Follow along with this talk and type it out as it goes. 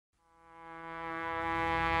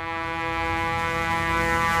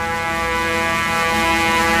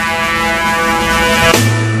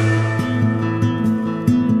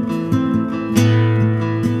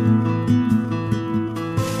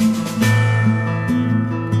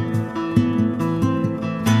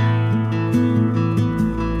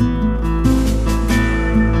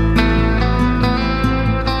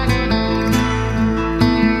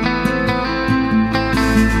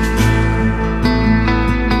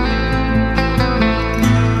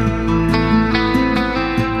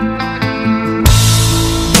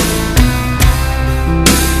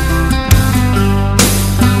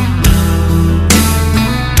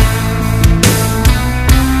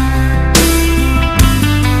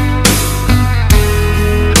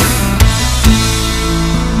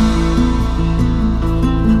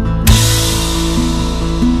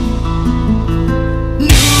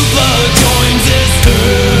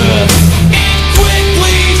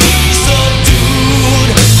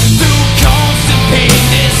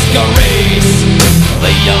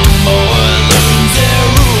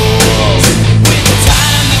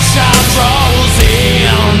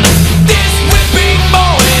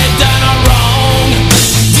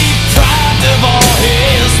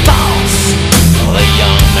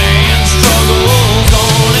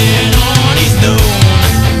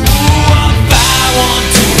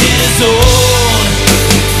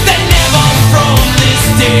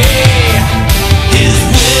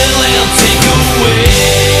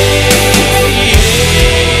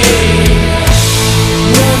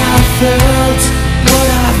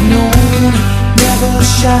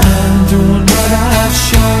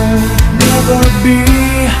never be,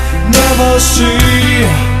 never see,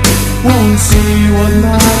 won't see what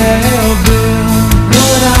might have been.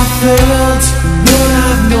 What I felt, what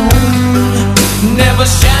I've known, never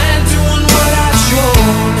shine doing what I've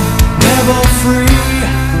shown. Never free,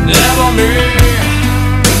 never me,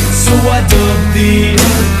 so I dug the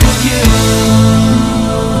unforgiven.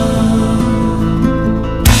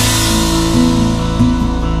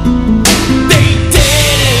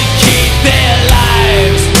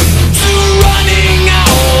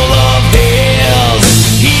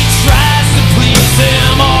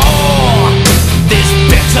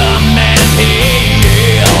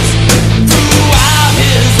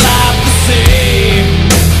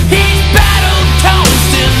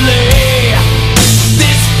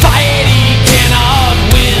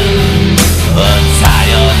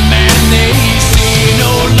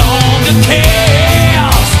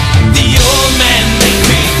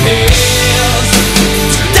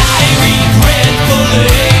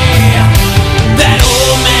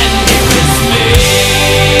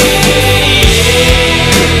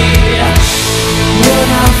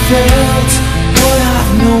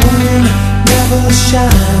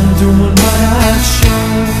 Shine, doing what I've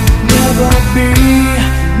shown. Never be,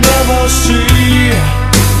 never see,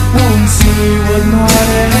 won't see what might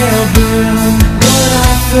have been. What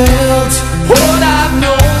I felt, what I've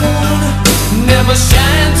known, never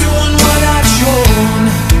shine, doing what I've shown.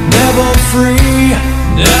 Never free,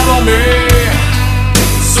 never me,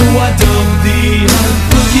 so I dug the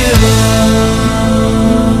unforgiven.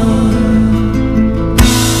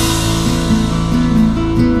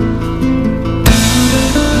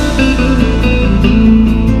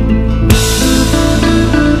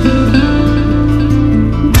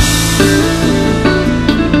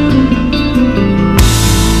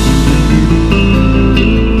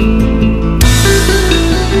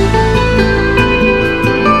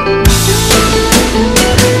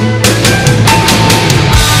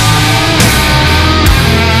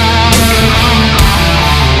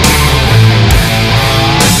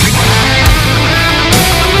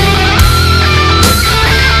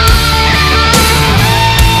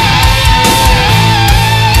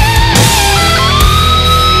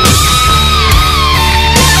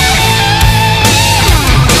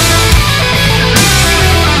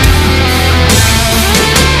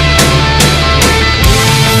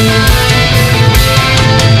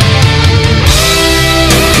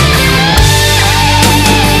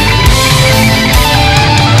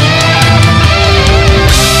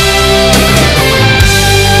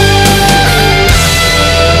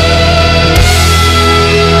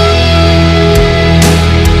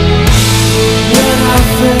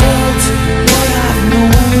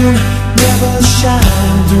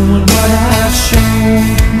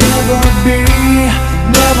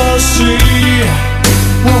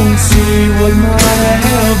 Won't see what might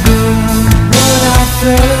have been. What I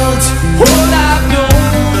felt, what I've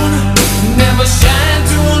known, never shine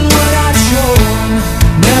doing what I've shown.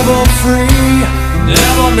 Never free,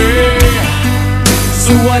 never me,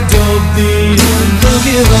 so I dug the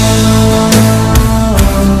unforgiven.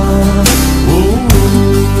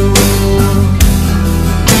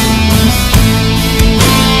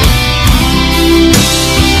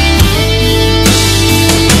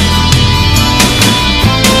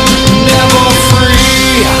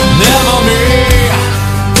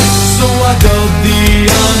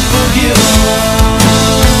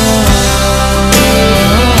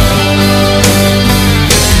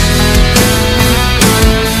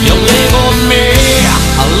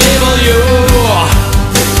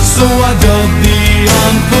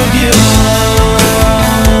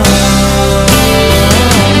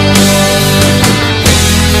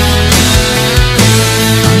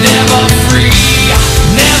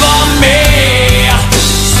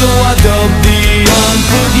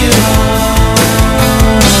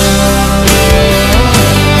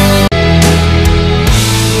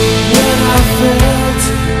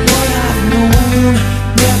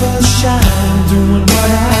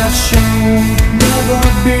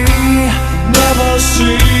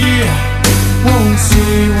 Won't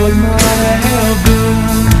see what might have been.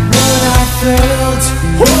 What I felt,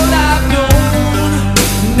 what I've known,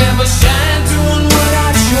 never shine doing what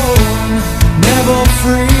I've shown. Never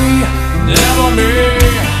free, never me,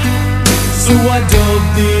 so I dug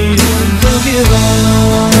the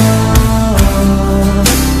unforgiven.